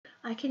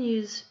I can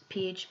use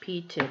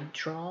PHP to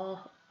draw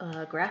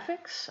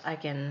graphics. I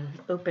can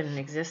open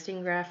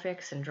existing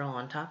graphics and draw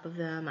on top of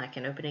them. I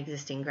can open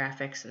existing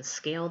graphics and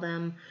scale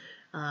them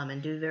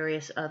and do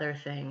various other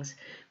things.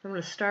 I'm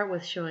going to start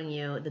with showing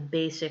you the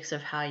basics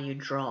of how you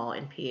draw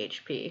in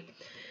PHP.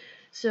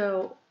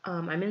 So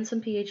I'm in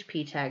some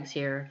PHP tags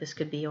here. This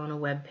could be on a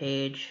web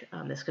page.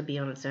 This could be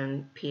on its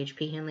own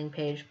PHP handling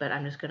page, but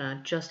I'm just going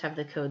to have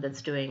the code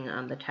that's doing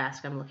the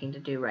task I'm looking to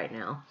do right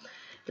now.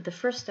 But the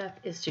first step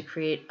is to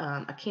create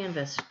a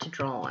canvas to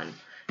draw on.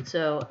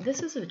 So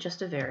this is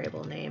just a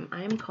variable name.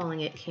 I am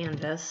calling it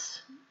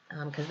canvas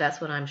because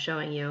that's what I'm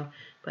showing you,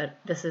 but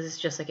this is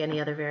just like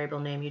any other variable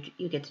name.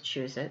 You get to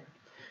choose it.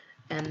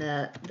 And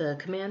the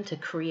command to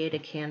create a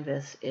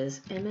canvas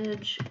is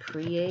image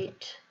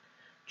create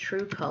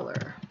true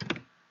color.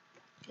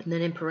 And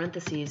then in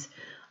parentheses,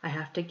 I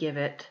have to give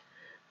it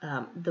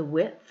the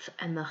width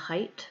and the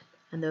height,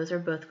 and those are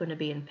both going to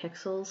be in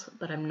pixels,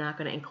 but I'm not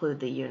going to include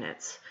the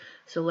units.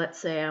 So let's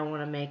say I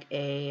want to make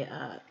a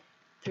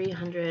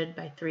 300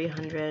 by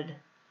 300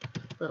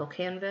 little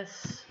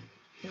canvas.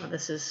 Now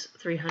this is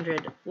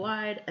 300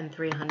 wide and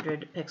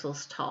 300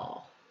 pixels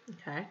tall.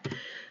 Okay,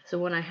 so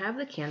when I have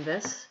the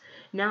canvas,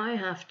 now I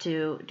have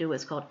to do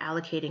what's called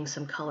allocating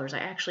some colors. I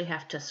actually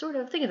have to sort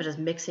of think of it as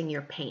mixing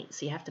your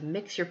paints. You have to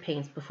mix your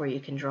paints before you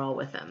can draw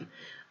with them.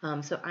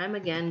 So I'm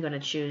again going to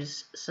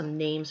choose some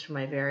names for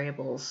my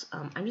variables.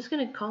 I'm just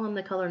going to call them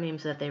the color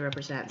names that they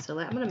represent. So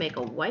I'm going to make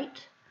a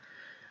white,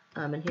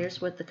 and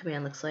here's what the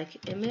command looks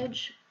like: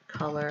 image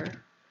color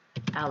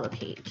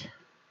allocate.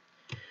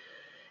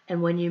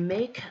 And when you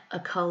make a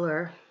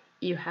color,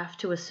 you have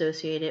to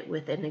associate it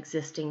with an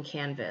existing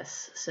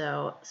canvas.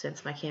 So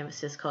since my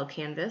canvas is called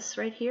canvas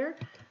right here,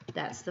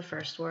 that's the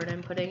first word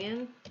I'm putting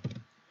in.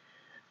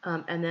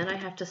 And then I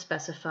have to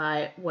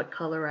specify what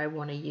color I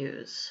want to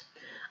use.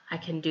 I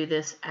can do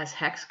this as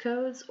hex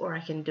codes, or I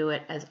can do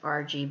it as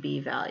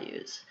RGB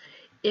values.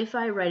 If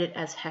I write it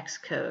as hex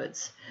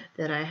codes,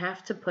 then I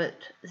have to put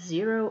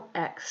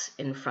 0x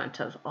in front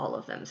of all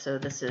of them. So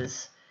this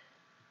is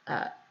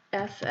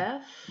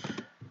FF,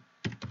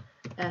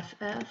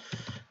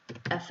 FF,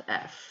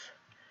 FF.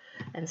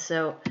 And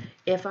so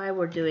if I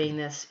were doing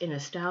this in a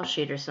style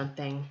sheet or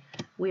something,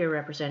 we are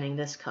representing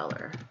this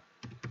color.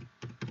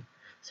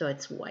 So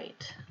it's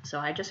white. So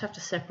I just have to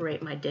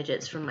separate my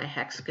digits from my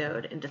hex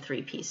code into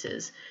 3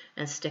 pieces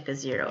and stick a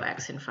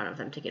 0x in front of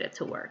them to get it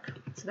to work.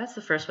 So that's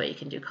the first way you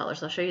can do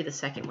colors. I'll show you the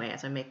second way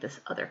as I make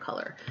this other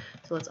color.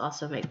 So let's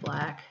also make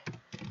black,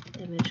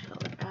 image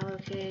color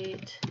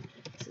allocate.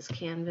 This is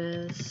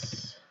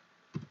canvas.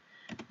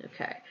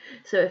 Okay,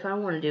 so if I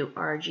want to do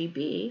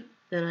RGB,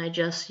 then I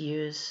just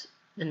use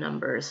the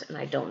numbers and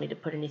I don't need to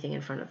put anything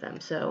in front of them.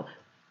 So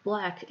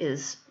black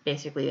is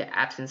basically the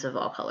absence of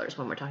all colors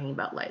when we're talking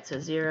about light. So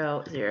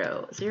 0,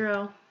 0,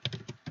 0.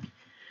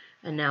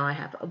 And now I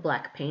have a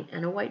black paint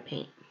and a white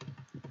paint.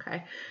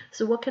 Okay,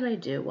 so what can I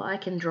do? Well, I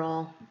can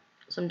draw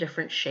some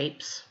different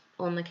shapes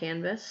on the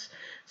canvas.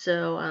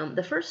 So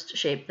the first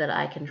shape that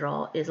I can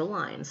draw is a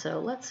line. So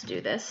let's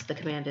do this. The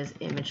command is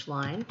image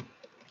line.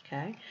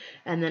 Okay,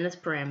 and then its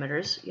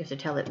parameters, you have to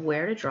tell it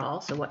where to draw,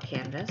 so what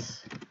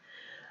canvas,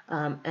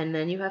 and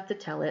then you have to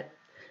tell it,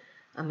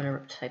 I'm going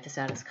to type this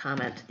out as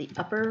comment, the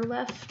upper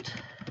left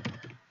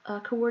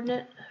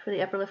coordinate for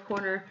the upper left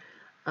corner,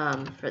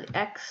 for the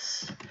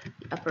X,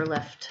 the upper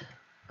left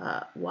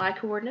Y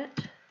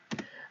coordinate,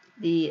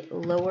 the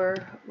lower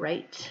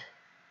right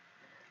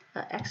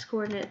X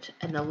coordinate,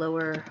 and the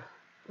lower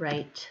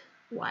right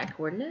Y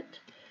coordinate,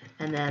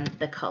 and then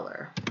the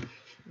color.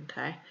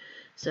 Okay.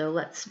 So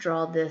let's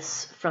draw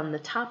this from the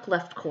top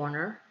left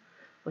corner,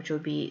 which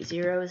would be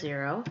 0,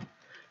 0,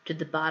 to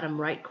the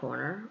bottom right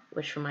corner,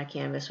 which for my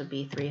canvas would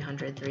be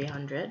 300,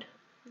 300.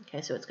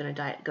 Okay, so it's going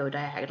to go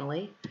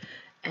diagonally.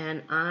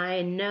 And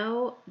I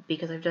know,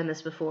 because I've done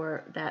this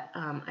before, that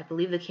I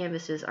believe the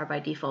canvases are by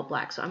default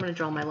black. So I'm going to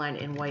draw my line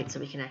in white so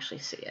we can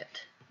actually see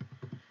it.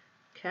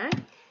 Okay.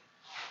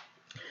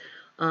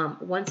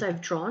 Once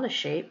I've drawn a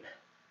shape,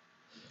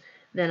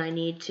 then I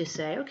need to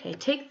say, okay,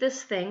 take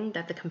this thing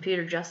that the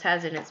computer just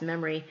has in its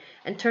memory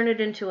and turn it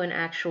into an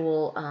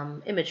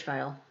actual image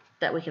file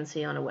that we can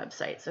see on a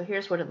website. So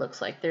here's what it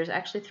looks like. There's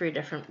actually 3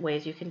 different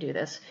ways you can do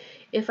this.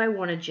 If I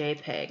want a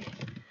JPEG,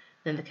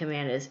 then the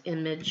command is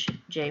image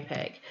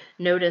JPEG.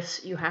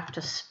 Notice you have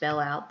to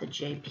spell out the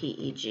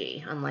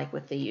JPEG, unlike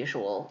with the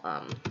usual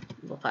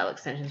file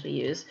extensions we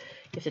use.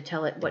 You have to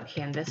tell it what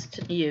canvas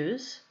to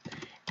use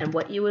and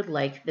what you would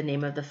like the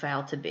name of the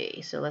file to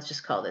be. So let's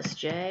just call this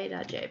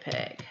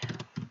j.jpg.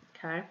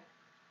 Okay.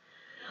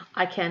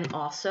 I can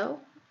also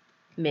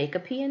make a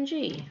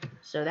PNG.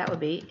 So that would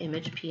be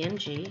image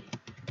PNG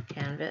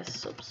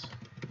canvas, oops,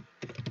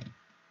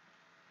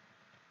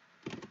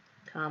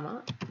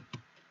 comma,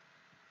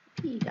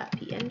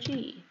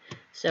 p.png.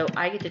 So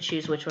I get to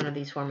choose which one of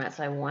these formats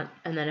I want.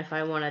 And then if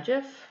I want a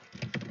GIF,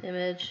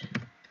 image,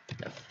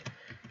 GIF,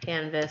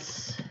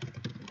 canvas,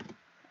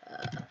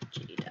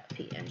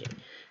 g.png.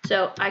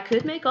 So I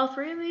could make all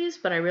 3 of these,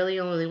 but I really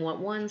only want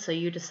one, so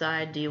you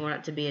decide, do you want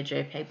it to be a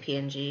JPEG,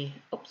 PNG,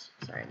 oops,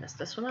 sorry. sorry, I messed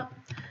this one up,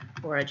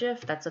 or a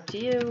GIF, that's up to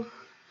you.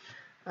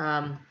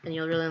 And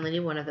you'll really only need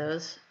one of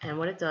those. And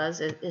what it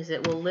does is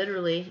it will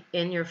literally,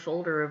 in your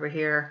folder over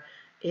here,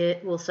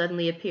 it will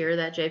suddenly appear,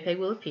 that JPEG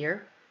will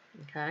appear,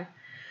 okay?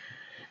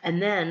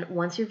 And then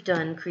once you've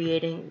done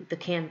creating the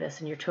canvas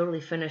and you're totally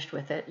finished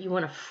with it, you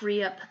want to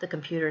free up the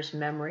computer's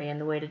memory, and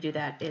the way to do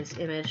that is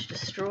image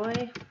destroy.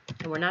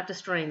 And we're not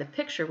destroying the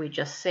picture we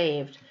just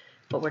saved,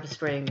 but we're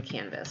destroying the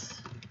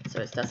canvas, so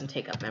it doesn't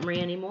take up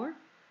memory anymore,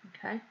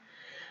 okay?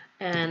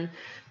 And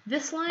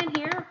this line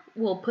here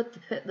will put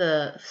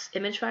the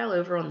image file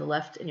over on the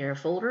left in your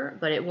folder,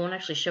 but it won't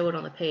actually show it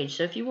on the page.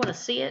 So if you want to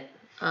see it,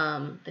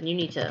 then you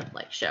need to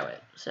like show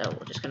it. So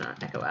we're just going to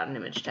echo out an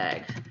image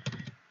tag,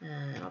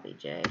 and it'll be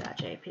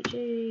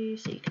j.jpg,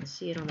 so you can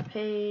see it on the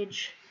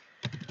page.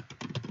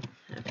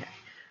 Okay,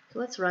 so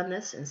let's run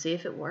this and see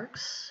if it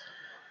works.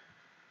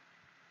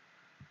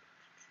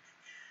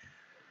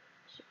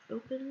 So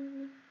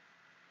open.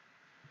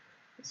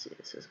 Let's see,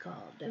 this is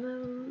called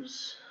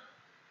demos.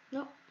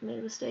 Nope, made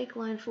a mistake,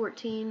 line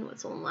 14.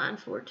 What's on line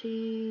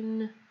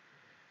 14?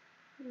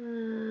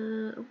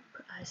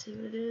 I see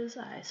what it is.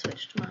 I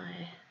switched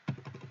my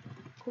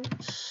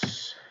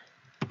quotes.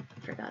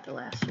 Forgot the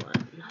last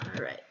one.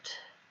 All right.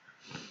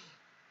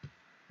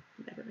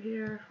 Back over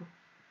here.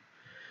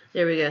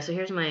 There we go. So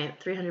here's my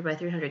 300 by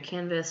 300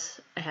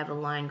 canvas. I have a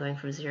line going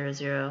from 0,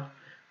 0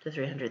 to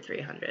 300,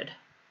 300.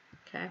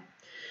 Okay.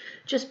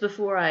 Just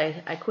before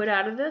I quit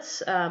out of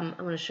this, I'm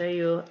going to show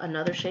you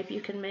another shape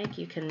you can make.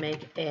 You can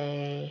make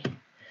a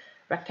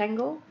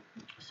rectangle.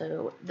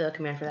 So the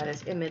command for that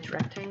is image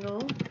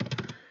rectangle.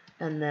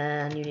 And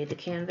then you need the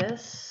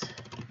canvas.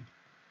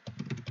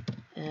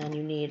 And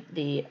you need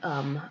the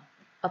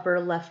upper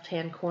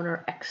left-hand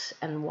corner X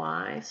and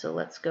Y. So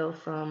let's go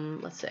from,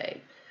 let's say,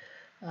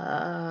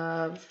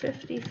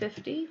 50,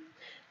 50.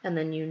 And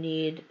then you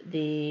need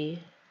the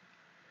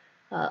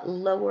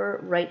lower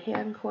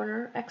right-hand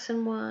corner X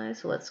and Y,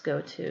 so let's go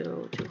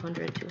to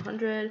 200,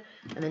 200,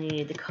 and then you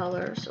need the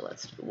color, so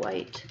let's do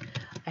white.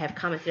 I have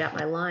commented out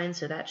my line,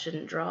 so that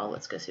shouldn't draw.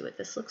 Let's go see what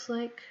this looks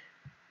like.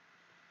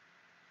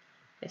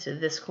 Okay, so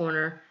this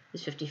corner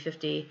is 50,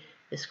 50,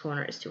 this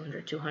corner is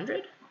 200,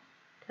 200,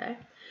 okay?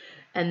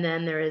 And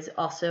then there is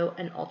also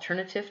an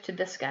alternative to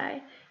this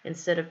guy.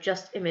 Instead of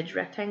just image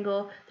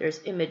rectangle,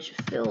 there's image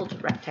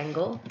filled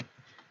rectangle,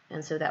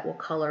 and so that will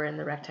color in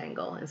the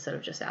rectangle instead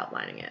of just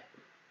outlining it.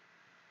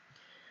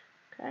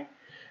 Okay,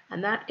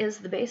 and that is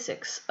the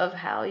basics of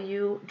how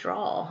you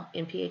draw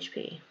in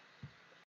PHP.